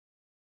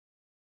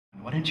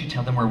Why don't you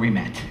tell them where we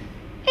met? In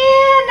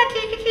the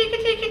tiki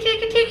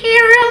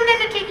room in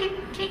the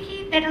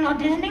tiki, I don't know,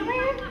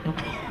 Disneyland?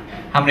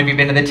 How many of you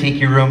been to the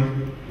tiki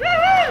room?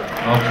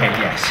 Okay,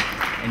 yes.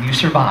 And you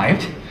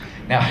survived.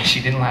 Now, she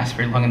didn't last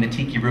very long in the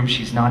tiki room.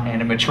 She's not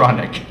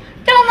animatronic.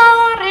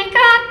 Domo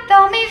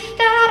arigato,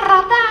 Mr.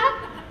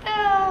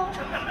 Roboto.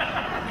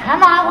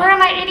 Come on, where are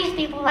my 80s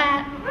people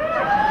at?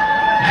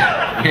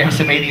 We have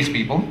some 80s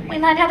people. We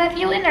might have a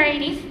few in their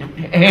 80s.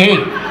 Hey!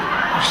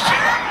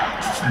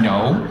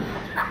 No.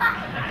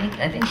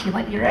 I think she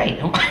might be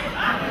right. We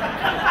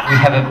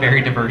have a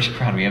very diverse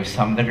crowd. We have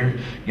some that are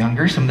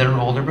younger, some that are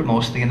older, but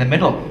mostly in the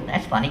middle.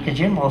 That's funny, because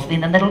you're mostly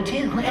in the middle,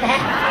 too. Look at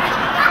that.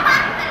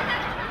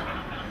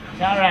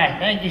 It's all right.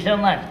 Thank you so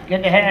much.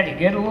 Good to have you.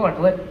 Good Lord.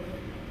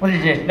 What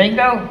is this,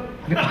 bingo?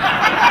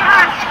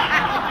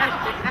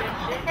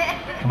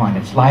 Come on,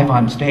 it's live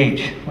on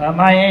stage. Well,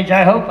 my age,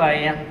 I hope I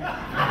am.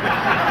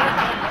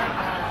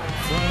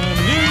 From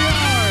New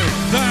York,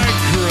 the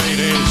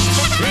greatest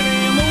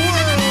city in the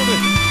world,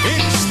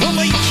 it's The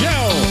Late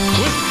Show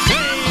with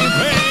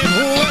David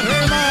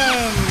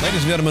Letterman.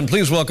 Ladies and gentlemen,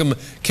 please welcome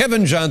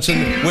Kevin Johnson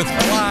with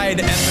Clyde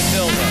and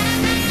Matilda.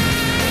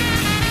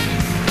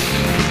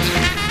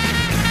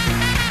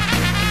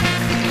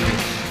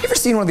 You ever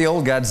seen one of the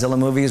old Godzilla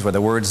movies where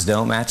the words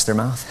don't match their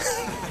mouth?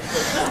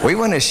 We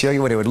want to show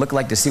you what it would look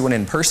like to see one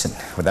in person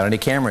without any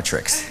camera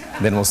tricks.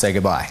 Then we'll say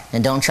goodbye.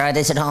 And don't try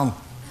this at home.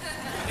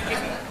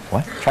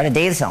 What? Try to do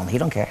this at home. He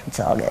don't care.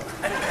 It's all good.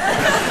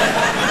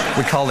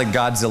 We call it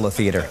Godzilla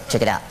Theater.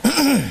 Check it out.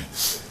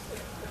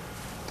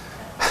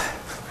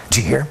 Did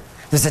you hear?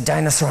 There's a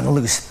dinosaur on the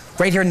loose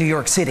right here in New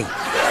York City.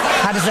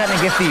 How does that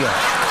make you feel?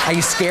 Are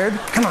you scared?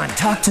 Come on,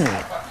 talk to me.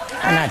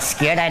 I'm not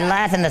scared. I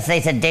laugh in the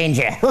face of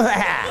danger. I'm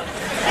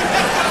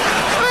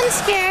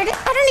scared.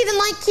 I don't even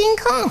like King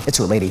Kong. It's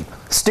what, lady.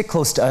 Stick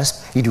close to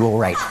us. You do all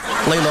right.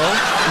 Lay low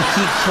and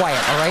keep quiet,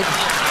 all right?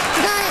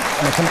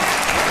 Now, come on.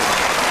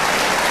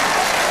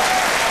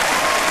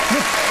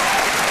 Look,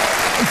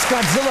 it's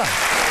Godzilla.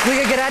 We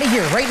gotta get out of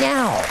here right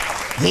now.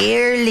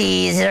 Here,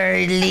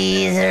 lizard,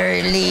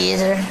 lizard,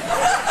 lizard.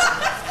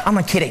 I'm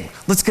not kidding.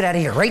 Let's get out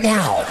of here right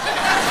now.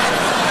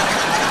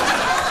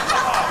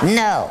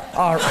 No.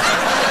 All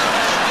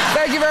right.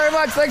 Thank you very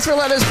much. Thanks for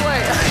letting us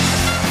play.